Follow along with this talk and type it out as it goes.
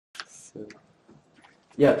So,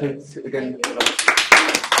 yeah, thanks again.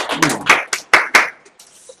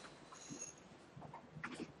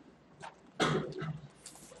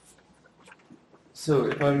 So,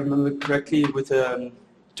 if I remember correctly, with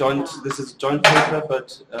this is a joint paper,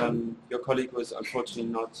 but your colleague was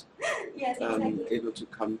unfortunately not able to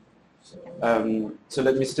come. So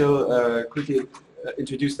let me still quickly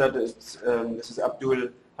introduce that. This is Abdul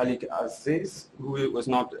Halik Aziz, who was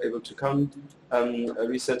not able to come, a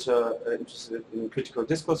researcher interested in critical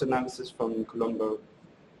discourse analysis from Colombo,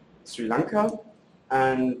 Sri Lanka.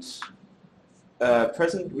 And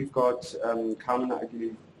present we've got Carmen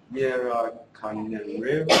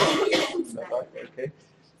Aguilera-Carnero, okay,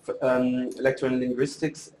 lecturer in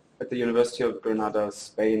linguistics at the University of Granada,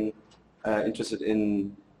 Spain, interested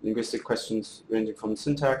in linguistic questions ranging from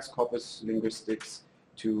syntax, corpus linguistics,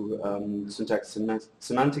 to syntax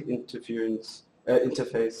semantic interface,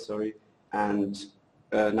 and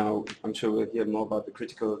now I'm sure we'll hear more about the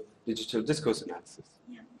critical digital discourse analysis.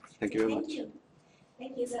 Yeah. Thank you very much.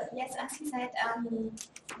 Thank you. So yes, as he said,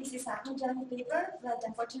 this is a joint paper, but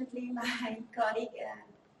unfortunately my colleague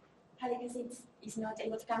Halik is not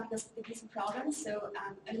able to come because of some problems. So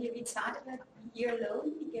I'm a little bit sad that I'm here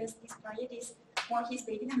alone because this project is more his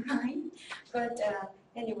baby than mine. But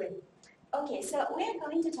anyway, okay. So we are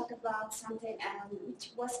going to talk about something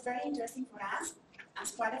which was very interesting for us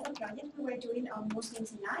as part of a project we were doing on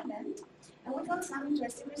Muslims in Ireland, and we found some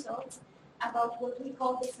interesting results about what we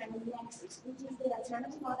call the friendly nexus, which is the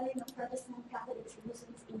alternative modeling of Protestant Catholics and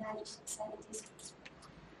Muslims in Irish societies.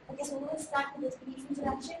 Okay, so we'll start with a brief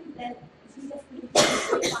introduction, then this is a brief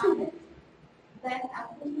requirement, then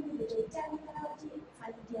I'll continue with the data methodology,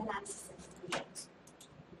 finally the analysis of results.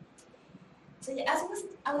 So yeah, as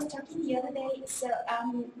I was talking the other day, so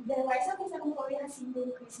the rise of Islamophobia has seen the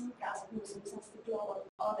increasing class of Muslims as the global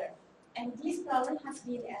other. And this problem has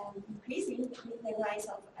been increasing with the rise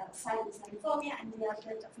of cyber Islamophobia and the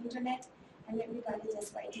advent of internet, and everybody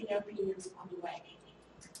just writing their opinions on the web.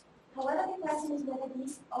 However, the question is whether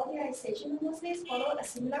these authorization of Muslims follow a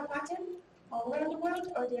similar pattern all around the world,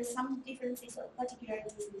 or there are some differences or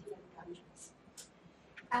particularities in different countries.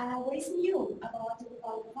 What is new about the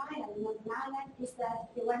Republic of Ireland, Northern Ireland, is that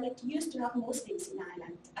they were not used to have Muslims in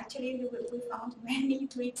Ireland. Actually, we found many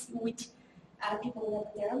tweets in which people know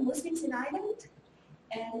that there are Muslims in Ireland,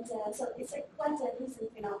 and so it's quite a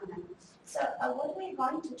recent phenomenon. So what we're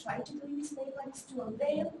going to try to do in this paper is to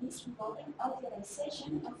unveil this revolving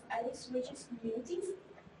authorization of Irish religious communities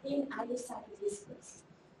in Irish sacred discourse.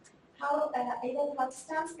 How either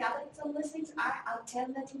Protestants, Catholics, or Muslims are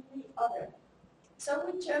alternatively other. So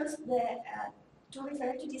we chose to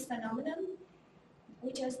refer to this phenomenon,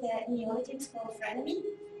 which is the neologism called frenemy,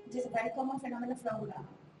 which is a very common phenomenon from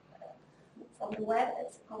the web.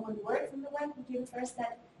 It's a common word from the web, which refers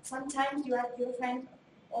that sometimes you are your friend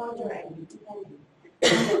or your enemy, depending.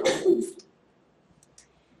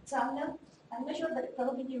 So I'm not sure, but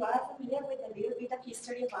probably you are familiar with a little bit of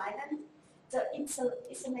history of Ireland. So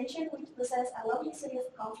it's a nation which possesses a long history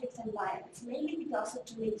of conflict and violence, mainly because of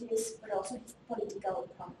religious but also political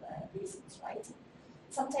reasons, right?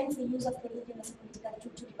 Sometimes the use of religion as a political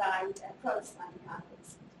tool to divide Protestant and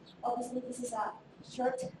Catholics. Obviously, this is a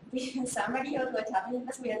short summary of what happened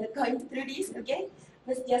because we are not going through this, okay?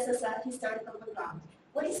 But just as a historical background.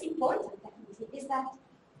 What is important, definitely, is that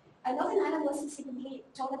Northern Ireland was subsequently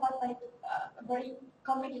talked about by a very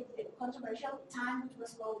controversial time, which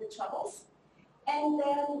was called the Troubles. And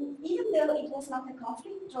even though it was not a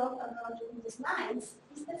conflict drawn around religious lines,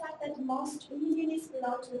 it's the fact that most unionists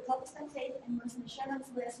belonged to the Protestant faith and most nationals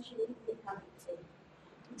were associated with the Catholic faith,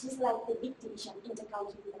 which is like the big division in the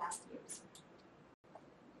country in the last years.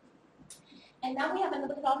 And now we have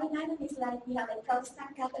another problem in Ireland, is like we have a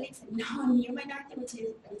Protestant Catholics and now a new minority, which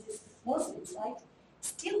is Muslims, right?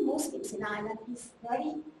 Still Muslims in Ireland is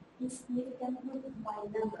very insignificant group by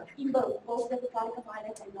number, in both the Republic of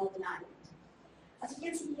Ireland and Northern Ireland. As you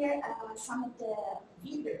can see here, some of the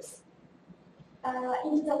figures.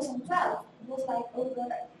 In 2012, it was like over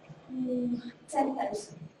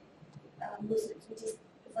 10,000 Muslims, which is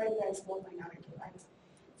a very, very small minority, right?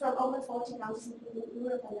 From over 40 countries, including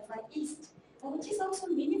Europe and the Far East. And which is also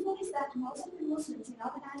meaningful is that most of the Muslims in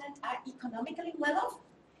Northern Ireland are economically well off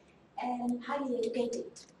and highly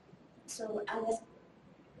educated. So, unless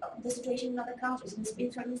the situation in other countries, in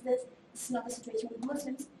Spain, for instance, it's not the situation with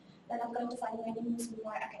Muslims, then I'm going to find many Muslims who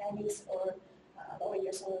are academics or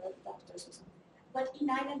lawyers or doctors or something. But in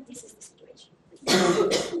Ireland, this is the situation.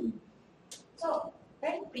 So,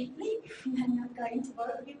 very briefly, I'm not going to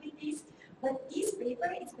bore you with this, but this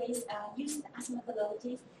paper is used as a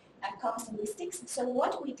methodology called statistics. So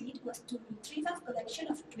what we did was to retrieve a collection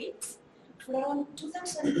of tweets from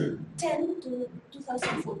 2010 to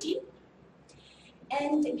 2014.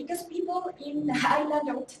 And because people in the island,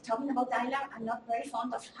 or talking about the island, are not very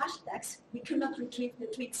fond of hashtags, we could not retrieve the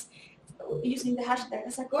tweets using the hashtag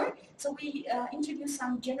as a core. So we introduced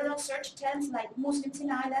some general search terms like Muslims in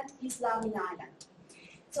Ireland, Islam in Ireland.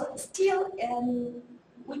 So still,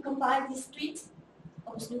 we compiled these tweets.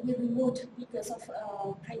 Obviously, we removed, because of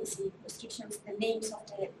privacy restrictions, the names of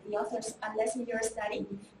the authors. Unless in your study,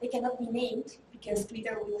 they cannot be named, because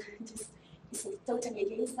Twitter will just is totally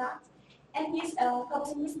against that. And this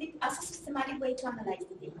helps linguistics as a systematic way to analyze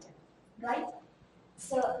the data, right?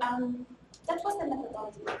 So that was the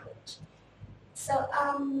methodology approach. So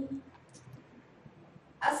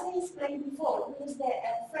as I explained before, we used the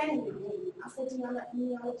friendly name as a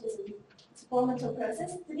neologism supplemental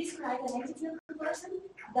process to describe an entity of a person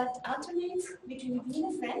that alternates between being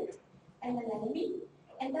a friend and an enemy,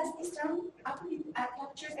 and thus this term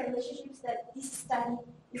captures the relationships that this study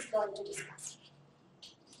is going to discuss.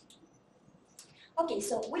 Okay,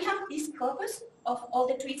 so we have this corpus of all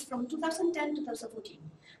the tweets from 2010 to 2014,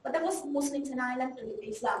 but that was Muslims in Ireland and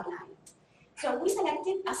Islam in Ireland. So we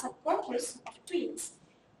selected as a corpus of tweets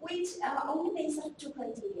which are only based on two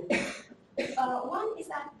criteria. One is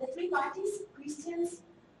that the three parties, Christians,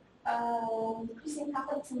 Christian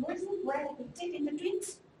Catholics and Muslims, were depicted in the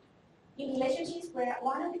tweets in relationships where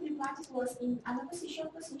one of the three parties was in an opposition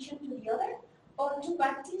position to the other, or two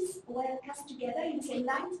parties were cast together in the same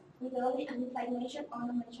line with only an implied mention or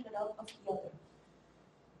no mention at all of the other.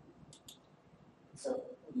 So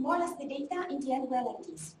more or less the data in the end were like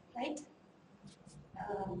this, right?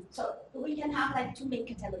 So we can have like two main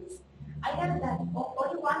categories. Either that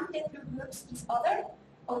only one of the groups is other,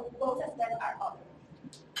 or both of them are other.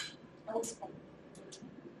 I'll explain.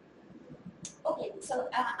 Okay, so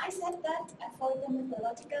I said that for the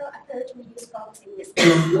methodological approach we use cognitive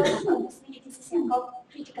linguistics. Well, obviously this is a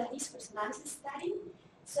critical discourse analysis study,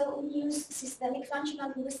 so we use systemic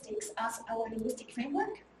functional linguistics as our linguistic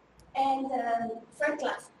framework, and third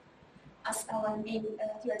class as our main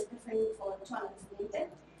theoretical framework for to analyze data.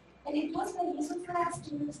 And it was very useful for us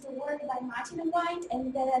to use the work by Martin and White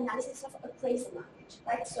and the analysis of appraisal language,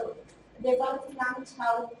 right? So the evaluative language,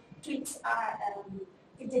 how tweets are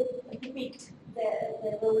depict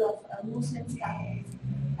the role of Muslims, Catholics,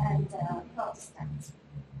 and Protestants.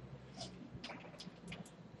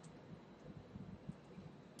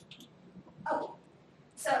 Okay,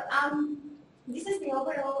 so this is the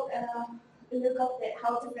overall look of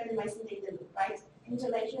how to randomize the data loop, right? The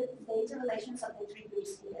interrelations of the three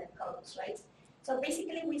groups in the corpus, right? So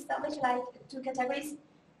basically, we establish like two categories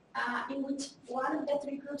in which one of the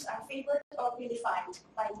three groups are favored or vilified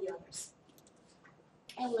by the others.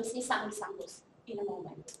 And we'll see some examples in a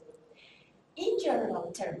moment. In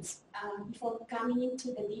general terms, before coming into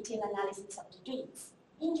the detailed analysis of the tweets,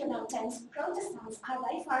 in general terms, Protestants are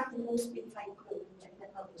by far the most vilified group in the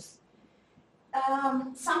corpus.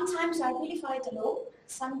 Sometimes are vilified alone,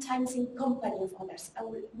 sometimes in company of others. I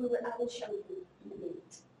will show you in a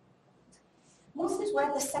minute. Muslims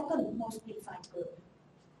were the second most vilified group,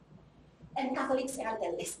 and Catholics are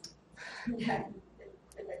the least. the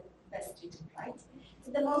best treated, right?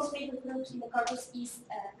 So the most favored groups in the corpus is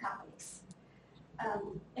Catholics.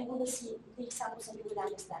 And we will see the examples and you will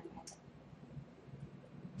understand better.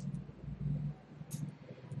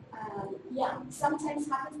 Yeah, sometimes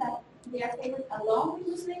happens that they are favored along with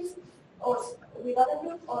Muslims, or with other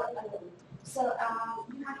groups, or alone. So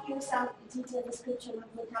you have here some detailed description of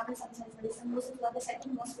what happens sometimes when some Muslims are the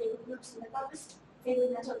second most favored groups in the corpus, favored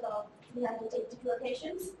in a total of 382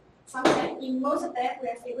 occasions. Sometimes, in most of them, we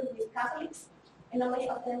are favored with Catholics, and only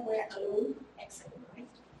of them were alone, excellent, right?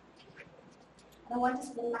 I don't want to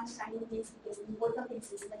spend much time on this because the important thing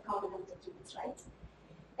is the common of the tweets, right?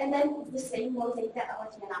 And then the same more data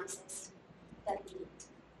about the analysis that we did.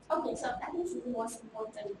 Okay, so that is the most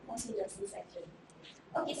important, most interesting section.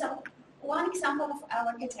 Okay, so one example of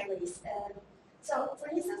our categories. So, for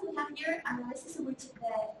instance, we have here analysis in which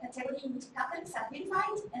the category in which Catholics are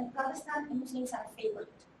vilified and Protestant and Muslims are favored,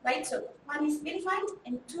 right? So, one is vilified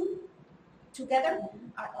and two together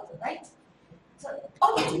are other, right? So,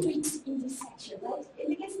 all the tweets in this section, right,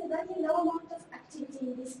 indicates the very low amount of activity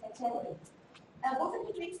in this category. Both of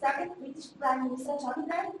the tweets target British Prime Minister Tony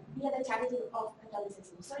Blair via the charity of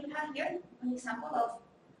Catholicism. So you have here an example of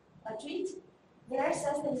a tweet. Blair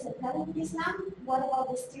says there is a problem in Islam. What about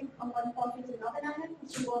the still ongoing conflict in Northern Ireland,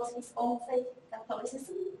 which involves his own faith,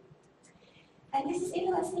 Catholicism? And this is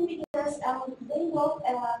interesting because they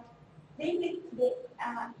they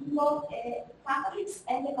involve Catholics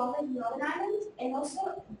and the government in Northern Ireland, and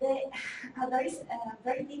also there is a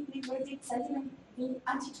very deeply rooted sentiment being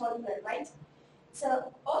anti-tolerant, right?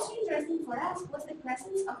 So also interesting for us was the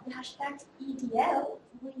presence of the hashtag EDL,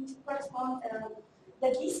 which corresponds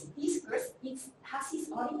that this discourse has its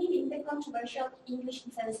origin in the controversial English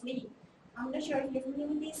Defence League. I'm not sure if you're familiar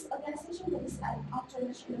with this organization, but it's an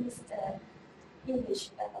ultra-nationalist English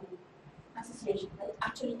association, but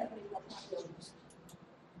actually a political party almost.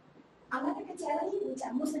 Another category which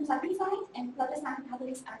are Muslims are vilified and Protestant and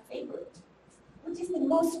Catholics are favored, which is the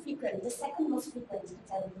most frequent, the second most frequent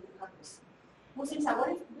category in the corpus. Muslims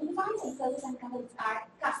are vilified and Protestant and Catholics are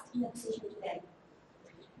cast in opposition to them.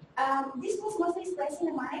 This was mostly expressed in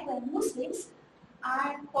a manner where Muslims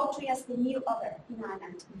are portrayed as the new other in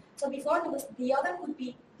Ireland. So before there was the other could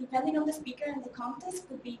be, depending on the speaker and the context,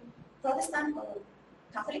 could be Protestant or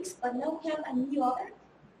Catholics, but now we have a new other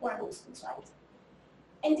who are Muslims, right?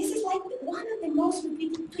 And this is like one of the most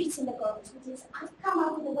repeated tweets in the corpus, which is, I've come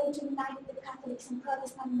up with a way to unite the Catholics and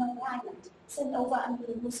Protestant in Northern Ireland, send over under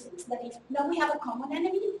the Muslims. That is, now we have a common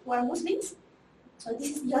enemy who are Muslims, so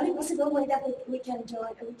this is the only possible way that we can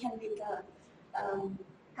join, we can build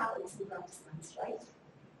Catholics and Protestants, right?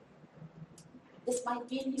 Despite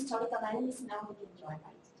being historical enemies, now we can join,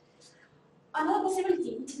 right? Another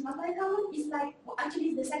possibility, which is not very common, is like, well,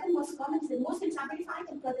 actually the second most common is the Muslims are vilified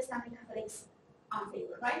and Protestant and Catholics are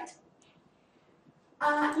favored, right?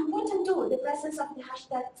 Important too, the presence of the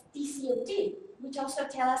hashtag TCOT, which also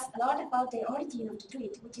tells us a lot about the origin of the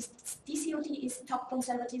tweet, which is TCOT is Top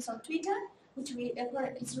Conservatives on Twitter, which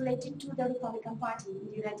is related to the Republican Party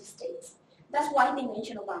in the United States. That's why they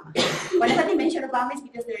mention Obama. Whenever they mention Obama, it's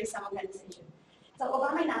because there is some organization. So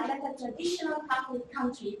Obama in Ireland, a traditional Catholic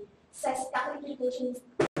country, says Catholic education is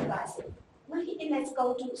divisive. Well, he did let's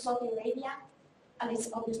go to Saudi Arabia, and it's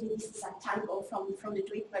obviously this is a typo from the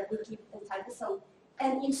tweet, but we keep the typo, so,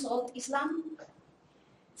 and insult Islam.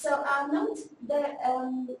 So note the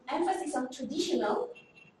emphasis on traditional,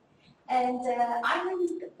 and Ireland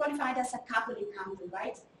qualified as a Catholic country,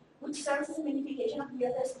 right? Which serves as a magnification of the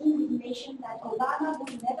other's indignation that Obama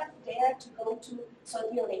would never dare to go to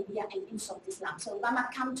Saudi Arabia and insult Islam. So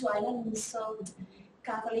Obama come to Ireland and insult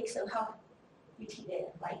Catholics, so how would he dare,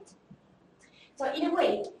 right? So in a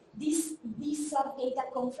way, this sort of data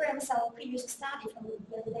confirms our previous study from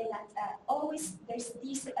the other day that always there's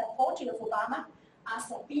this portrait of Obama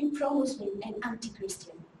as being pro-Muslim and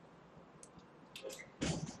anti-Christian.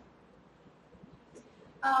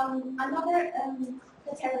 Another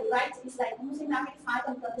category, right, is like Muslim are vilified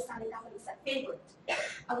and Protestant and Catholics are favored.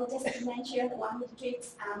 I will just mention one which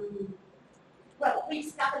treats, well,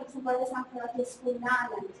 treats Catholics and Protestant private school in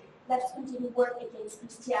Ireland. Let's continue work against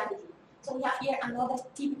Christianity. So we have here another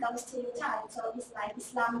typical stereotype. So it's like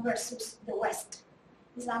Islam versus the West.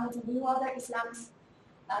 Islam is the new order, Islam is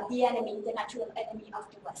the enemy, the natural enemy of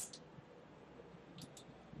the West.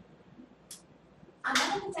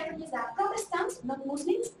 Another category is that Protestants, not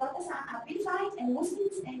Muslims, Protestants are vilified and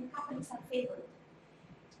Muslims and Catholics are favored.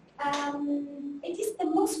 It is the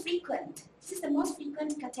most frequent. This is the most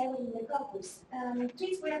frequent category in the corpus.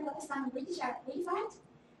 Tweets where Protestant and British are vilified,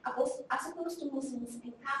 as opposed to Muslims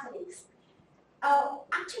and Catholics.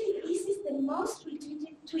 Actually, this is the most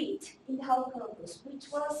retweeted tweet in the whole corpus, which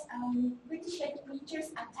was British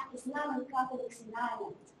preachers attack Islam and Catholics in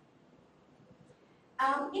Ireland.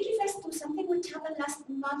 It refers to something which happened last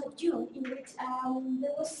month of June, in which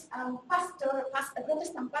there was a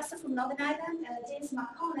Protestant pastor from Northern Ireland, James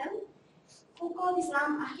McConnell, who called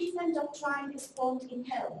Islam a heathen doctrine spawned in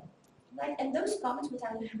hell. Right? And those comments, which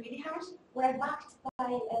are really harsh, were backed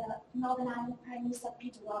by Northern Ireland Prime Minister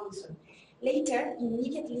Peter Robinson. Later,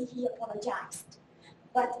 immediately he apologized.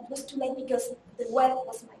 But it was too late because the web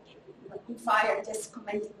was like in fire just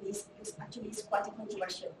commenting this, because actually it's quite a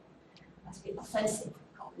controversial, offensive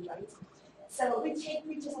comment, right? So which hate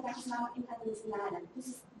preachers attack Islam in Catholics in Ireland? This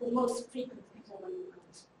is the most frequent category.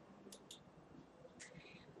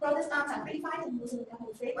 Protestants are vilified and Muslim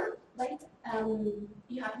Catholic favor, right?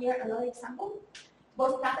 You have here another example.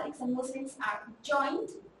 Both Catholics and Muslims are joined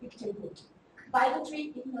victimhood.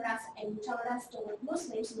 Bigotry, ignorance, and intolerance toward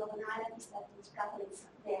Muslims in Northern Ireland is that Catholics,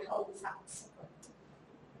 they are always separate.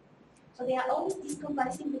 So there are always this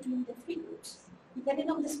comparison between the three groups. Depending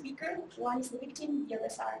on the speaker, one is the victim, the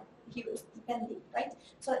others are heroes, depending, right?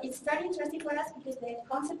 So it's very interesting for us because the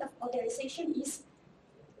concept of authorization is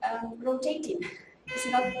rotating.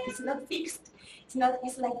 It's not fixed.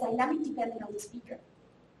 It's like dynamic depending on the speaker.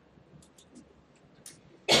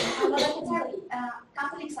 Another category,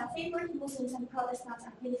 Catholics are favored, Muslims and Protestants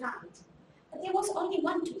are vilified. But there was only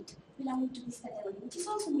one tweet belonging to this category, which is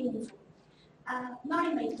also meaningful. Not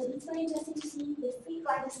in America, but it's very interesting to see the free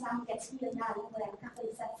pride Islam gets here now, where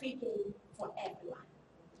Catholics are free game for everyone,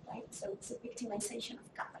 right? So it's a victimization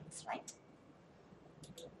of Catholics, right?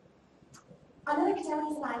 Another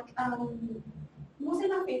category is like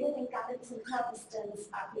Muslims are favored and Catholics and Protestants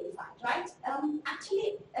are vilified, right?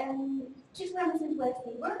 Actually, tweets where Muslims were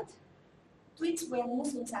favored, tweets where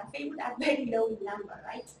Muslims are favored are very low in number,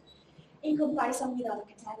 right? In comparison with other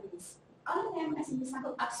categories. All of them, as an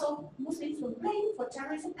example, absolve Muslims from blame for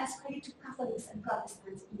terrorism as credit to Catholics and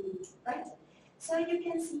Protestants in it, right? So you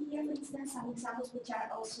can see here, for instance, some examples which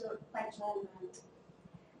are also quite relevant.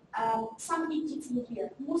 Some big hits in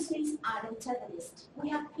here. Muslims aren't terrorists. We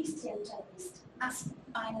have Christian terrorists, as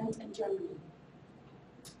Ireland and Germany.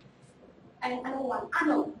 And another one,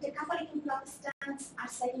 no, the Catholic and Protestants are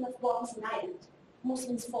setting off bombs in Ireland.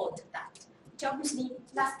 Muslims fought that. Which obviously,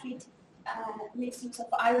 last tweet makes use of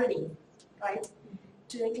irony, right?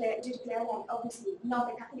 To declare that obviously, no,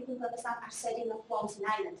 the Catholic and Protestants are setting off bombs in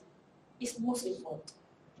Ireland. It's Muslim fault,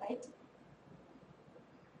 right?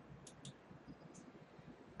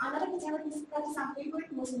 Another category is Protestant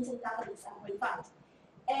favored, Muslims and Catholics are qualified.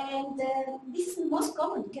 And this is the most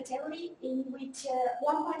common category in which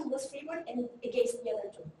one party was favored and against the other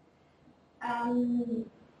two.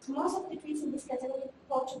 Most of the tweets in this category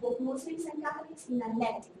portray both Muslims and Catholics in a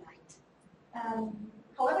negative light.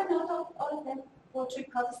 However, not all of them portray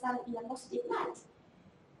Protestant in a positive light.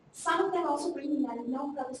 Some of them also bring in a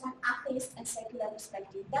non-Protestant atheist and secular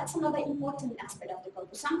perspective. That's another important aspect of the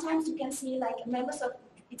corpus. Sometimes you can see like members of,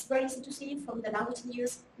 it's very easy to see from the language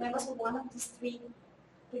used, members of one of these three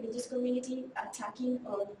religious community attacking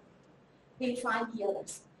or vilifying the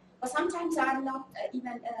others. But sometimes they are not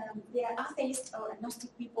even, they are atheist or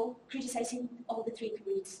agnostic people criticizing all the three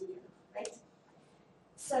communities together, right?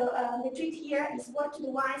 So the tweet here is word to the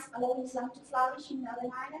wise, allowing Islam to flourish in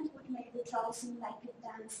Northern Ireland would make the trouble seem like a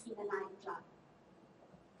dance in a nightclub.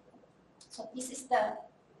 So this is the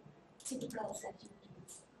typical section.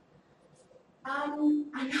 Another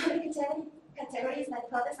category is like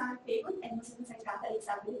Protestant favored and Muslims and Catholics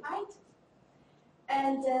are vilified.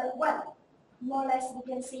 And well, more or less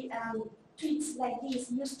we can see tweets like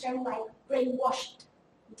this use terms like brainwashed,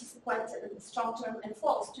 which is quite a strong term, and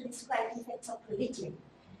false to describe the effects of religion.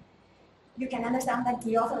 You can understand that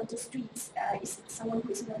the author of these tweets is someone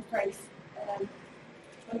who is not very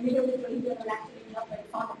familiar with religion and actually not very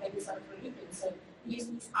fond of any sort of religion. So he uses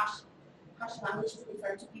this harsh language to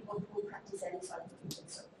refer to people who practice any sort of religion.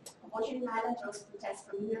 So unfortunately, in Ireland, there was protests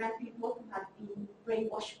from ignorant people who had been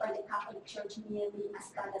brainwashed by the Catholic Church merely as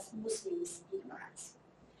bad as Muslims' ignorance.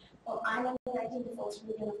 Well, Ireland in the false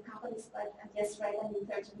religion of Catholics, but I just read that in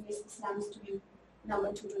 30 years, Islam is to be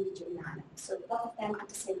number 2 religion in Ireland. So both of them at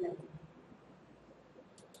the same level.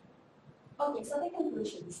 Okay, so the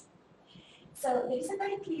conclusions. So there is a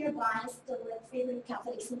very clear bias toward favoring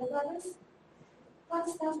Catholics in the brothers.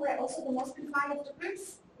 Protestants were also the most preferred of the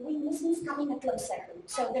groups, with Muslims coming a close second.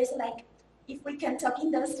 So there's like, if we can talk in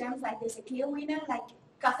those terms, like there's a clear winner, like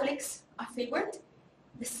Catholics are favored.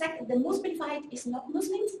 The most preferred is not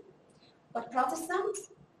Muslims, but Protestants.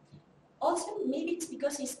 Also, maybe it's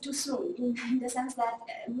because it's too soon, in the sense that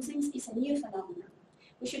Muslims is a new phenomenon.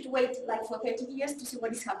 We should wait like for 30 years to see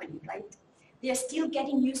what is happening, right? They are still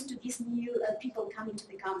getting used to these new people coming to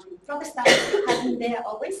the country. Protestants have been there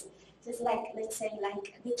always. So it's like, let's say,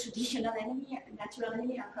 like the traditional enemy, natural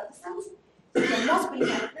enemy are Protestants. So the most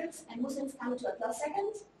qualified groups, and Muslims come to a close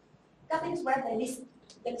second. Catholics were the least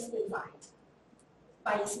qualified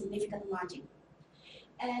by a significant margin.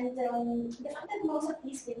 And the fact that most of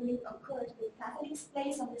these favoring occurred with Catholics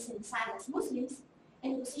placed on the same side as Muslims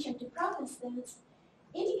and in opposition to Protestants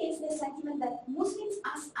indicates the sentiment that Muslims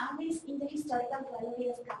as allies in the historical rivalry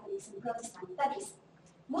of Catholics and Protestants. That is,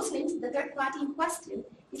 Muslims, the third party in question,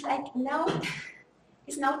 is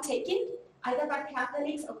now taken either by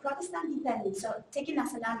Catholics or Protestant depending, so taken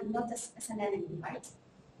as an ally, not as an enemy, right?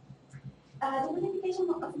 The unification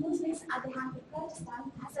of Muslims at the hand of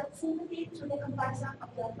Protestants has a sympathy through the comparison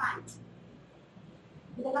of their minds.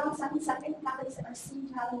 With a long-standing certain Catholics are seen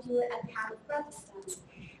to have endured at the hand of Protestants.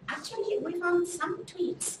 Actually, we found some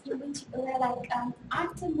tweets in which were like,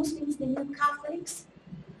 aren't the Muslims the new Catholics?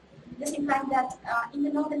 This implies that in the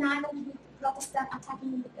Northern Ireland, with Protestant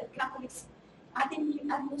attacking the Catholics, are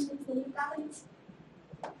Muslims the new Catholics?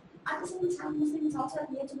 At the same time, Muslims also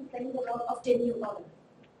appear to be playing the role of the new order.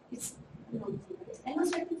 It's and on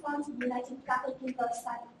certain forms, united Catholic and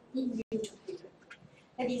Protestant in mutual hatred.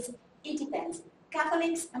 That is, it depends.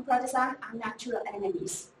 Catholics and Protestants are natural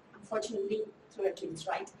enemies, unfortunately, through our twins,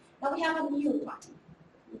 right? Now we have a new party,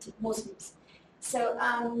 which is Muslims. So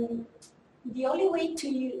the only way to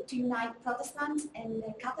unite Protestants and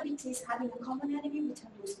Catholics is having a common enemy, which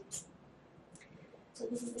are Muslims. So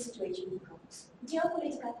this is the situation in Caucasus.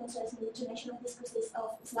 Geopolitical concerns and international discourses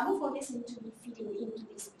of Islamophobia seem to be feeding into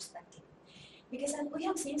this perspective. Because we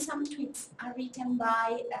have seen some tweets are written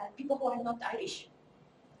by people who are not Irish.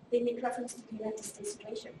 They make reference to the United States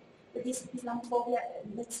situation. But this Islamophobia,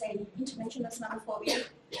 let's say international Islamophobia,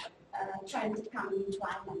 trend coming into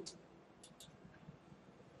Ireland.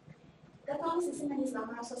 Catholicism and Islam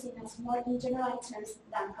are also seen as more in general terms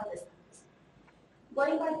than Protestants.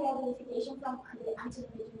 Going by the identification from the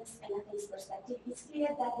anti-religionist and atheist perspective, it's clear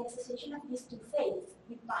that the association of these two faiths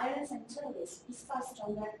with violence and terrorism is far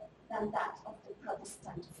stronger than that of the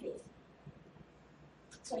Protestant faith.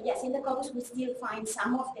 So yes, in the Caucasus we still find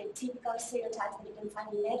some of the typical stereotypes that you can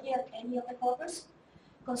find in any of the Caucasus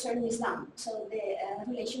concerning Islam. So the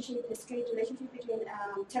relationship, the straight relationship between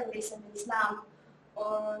terrorism and Islam,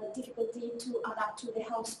 or difficulty to adapt to the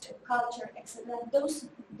host culture, etc. Those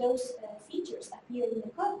features appear in the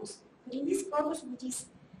Caucasus. But in this Caucasus, which is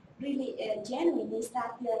really genuine, is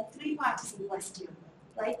that there are three parties in question.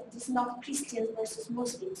 Right? It is not Christians versus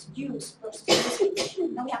Muslims, Jews versus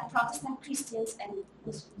Muslims. Now we have Protestant Christians and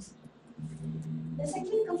Muslims. The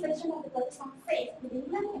second confession of the Protestant faith with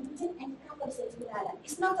England and Britain and Catholicism with Ireland.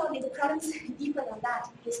 It's not only the problems deeper than that,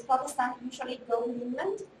 because Protestants usually go with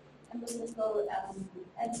England and Muslims go,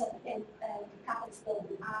 and Catholics go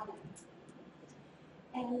with Ireland.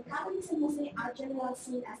 And Catholics and Muslims are generally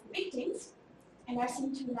seen as victims and are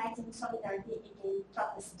seen to unite in solidarity against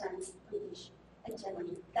Protestants, British, and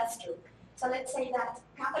Germany. That's true. So let's say that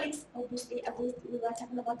Catholics, obviously, we were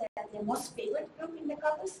talking about the most favored group in the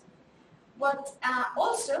Caucasus, but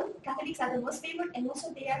also Catholics are the most favored, and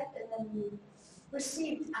also they are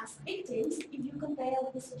perceived as victims if you compare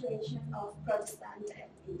with the situation of Protestant and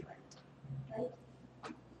England, right?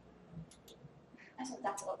 And so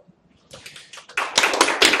that's all.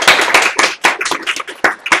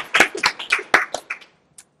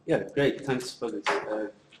 Yeah, great. Thanks for this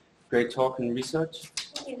great talk and research.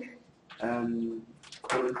 Thank you.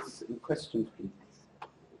 Comments and questions, please.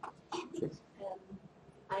 Yes.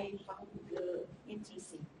 I found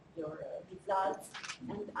interesting your results,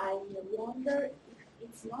 and I wonder if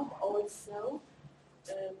it's not also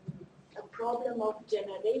a problem of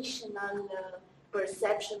generational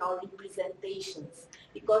perception or representations,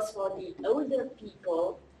 because for the older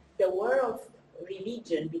people, the war of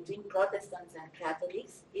religion between Protestants and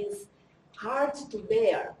Catholics is hard to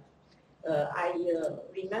bear. I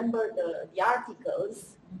remember the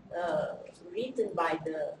articles written by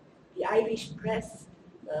the Irish press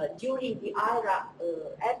during the IRA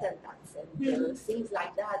attendance and things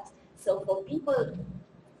like that. So for people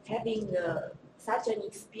having such an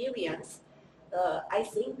experience, I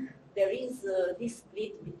think there is this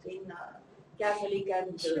split between Catholic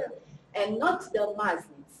and not the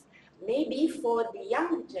Muslims. Maybe for the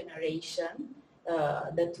young generation,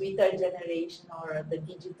 the Twitter generation or the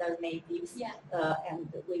digital natives,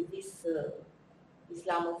 and with this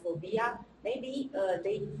Islamophobia, maybe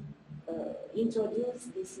they introduce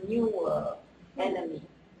this new enemy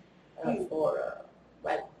for,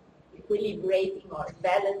 well, equilibrating or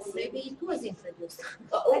balancing. Maybe it was introduced.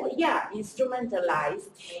 Instrumentalized,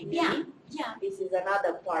 maybe. Yeah. This is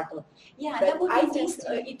another part of. Yeah, but that would be I think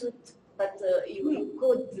interesting. it would. But you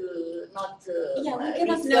could not we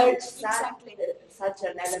cannot know exactly such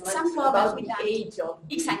an element some problems about with the that. age of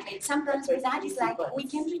exactly. Some problems with that is like we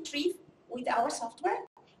can retrieve with our software.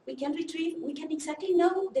 We can exactly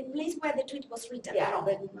know the place where the tweet was written. Yeah,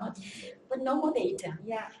 but no more data.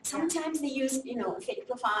 Yeah. Sometimes they use fake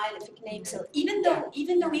profile, fake name. So even though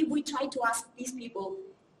if we try to ask these people,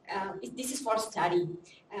 this is for study.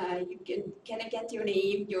 Can I get your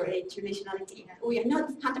name, your age, your nationality? We are not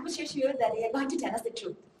 100% sure that they are going to tell us the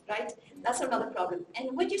truth, right? That's another problem.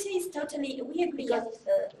 And what you say is totally, we agree. Because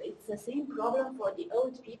it's the same problem for the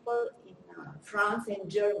old people in France and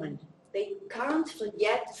Germany. They can't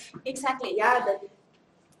forget. Exactly.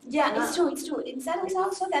 It's true. It's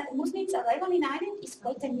also that Muslims arrival in Ireland is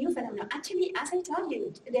quite a new phenomenon. Actually, as I told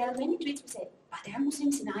you, there are many tweets who say, but there are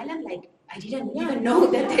Muslims in Ireland, like, I didn't even know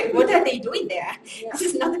that what are they doing there? Yeah. This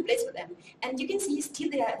is not the place for them. And you can see still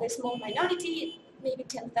there are a very small minority, maybe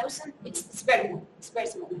 10,000. It's very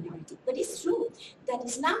small minority. But it's true that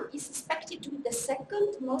Islam is expected to be the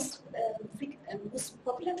second most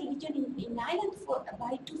popular religion in Ireland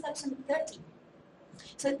by 2030.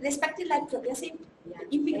 So they expected like progressive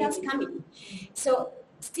immigrants coming. So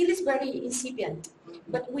still is very incipient.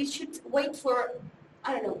 But we should wait for,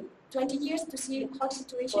 I don't know, 20 years to see how the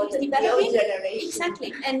situation is developing. Generation.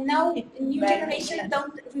 Exactly. And now the new generation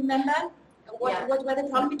don't remember what were the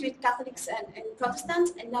problem between Catholics and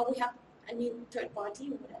Protestants, and now we have a new third party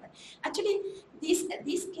or whatever. Actually,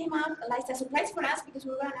 this came out like a surprise for us because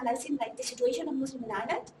we were analyzing like the situation of Muslim in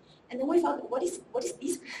Ireland, and then we found what is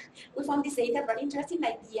this? We found this data very interesting.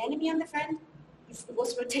 Like the enemy and the friend, it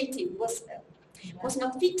was rotating, was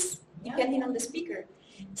not fixed depending on the speaker.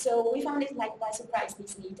 So we found it like by surprise,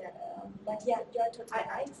 this data. But yeah, you're totally.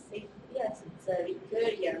 I say yes, it's a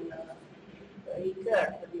recurrent.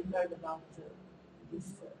 Have you heard about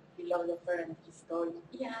this philosopher and historian?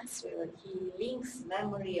 Yes. He links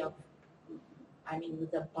memory of,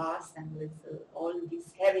 with the past and with all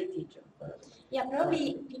this heritage of. Yeah,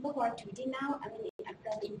 probably people who are tweeting now.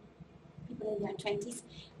 Probably people in their 20s,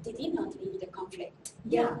 they did not live the conflict.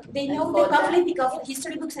 Yeah, they know the conflict because of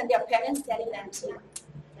history books and their parents telling them. So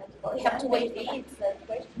we have to wait. It's a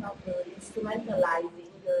question of instrumentalizing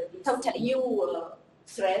this new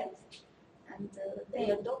threat, and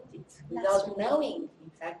they adopt it without knowing,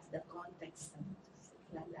 in fact, the context and stuff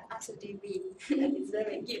like that. Absolutely. And it's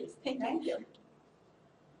very good. Thank you.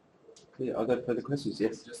 Okay, are there further questions?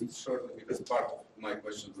 Yes. Just shortly, because part of my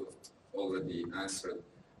questions were already answered.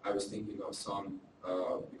 I was thinking of some,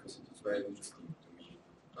 because it was very interesting to me,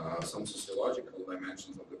 some sociological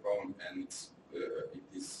dimensions of the problem, and it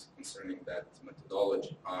is concerning that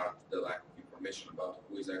methodology, art, the lack of information about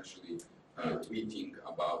who is actually tweeting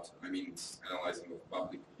about. It's analyzing of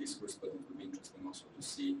public discourse, but it would be interesting also to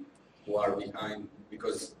see who are behind,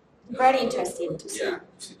 because very interesting to see. Yeah,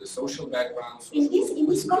 to see the social background. In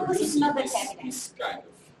this corpus is not that evident. This kind of.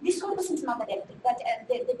 This corpus is not that evident, but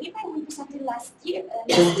the paper we presented last year,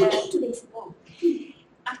 2 days ago,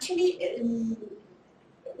 actually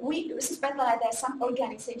we suspect that there are some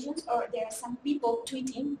organizations or there are some people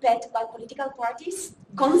tweeting backed by political parties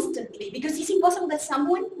constantly, because it's impossible that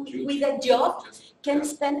someone with a job can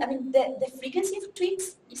spend, the frequency of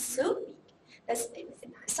tweets is so big. There's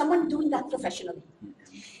someone doing that professionally.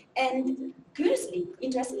 And curiously,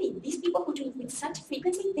 interestingly, these people who tweet with such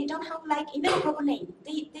frequency, they don't have even a proper name.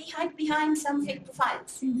 They hide behind some fake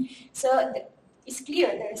profiles. So it's clear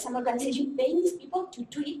there is some organization paying these people to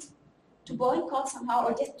tweet, to boycott somehow,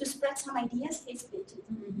 or just to spread some ideas,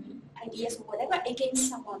 ideas or whatever, against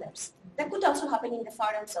some others. That could also happen in the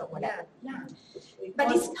forums or whatever. Yeah.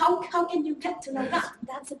 But it's how can you get to know that?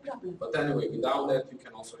 That's a problem. But anyway, without that, you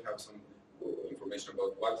can also have some information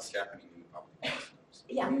about what is happening in the public.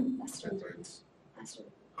 Yeah, that's true. That's true.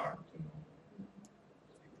 Hard to know.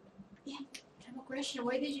 Yeah. I have a question.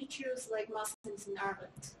 Why did you choose Muslims in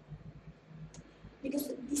Ireland?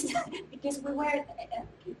 Because we were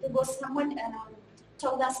there was someone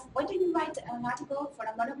told us, why don't you write an article for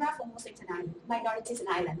a monograph on Muslims in Ireland, minorities in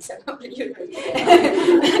Ireland? So so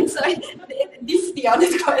this is the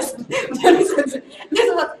honest question.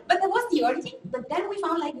 But that was the origin. But then we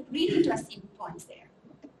found really interesting points there.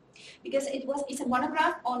 Because it's a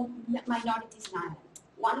monograph on minorities in Ireland.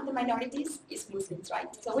 One of the minorities is Muslims, right?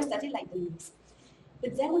 So we studied the list.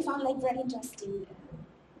 But then we found very interesting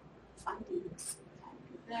findings.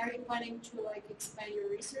 And are you planning to expand your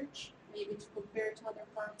research, maybe to compare to other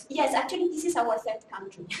parts? Yes, actually this is our third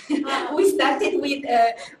country. We started with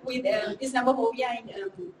Islamophobia and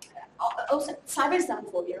also cyber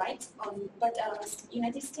Islamophobia, right? But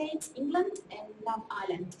United States, England, and now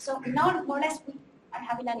Ireland. So now more or less we are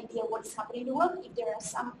having an idea what is happening in the world, if there are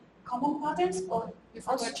some common patterns or you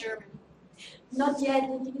forgot German. Not yet,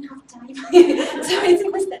 we didn't have time. So I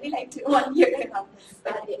think we studied 1 year and a half.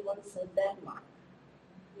 But it was Denmark.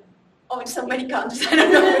 Oh, so many countries, I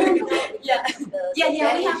don't know.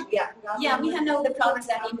 We have know the problems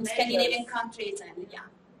that in Scandinavian countries and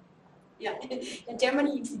and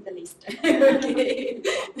Germany is in the list. Okay.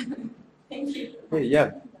 Thank you. Hey,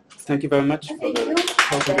 yeah. Thank you very much for the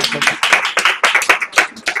talk and discussion.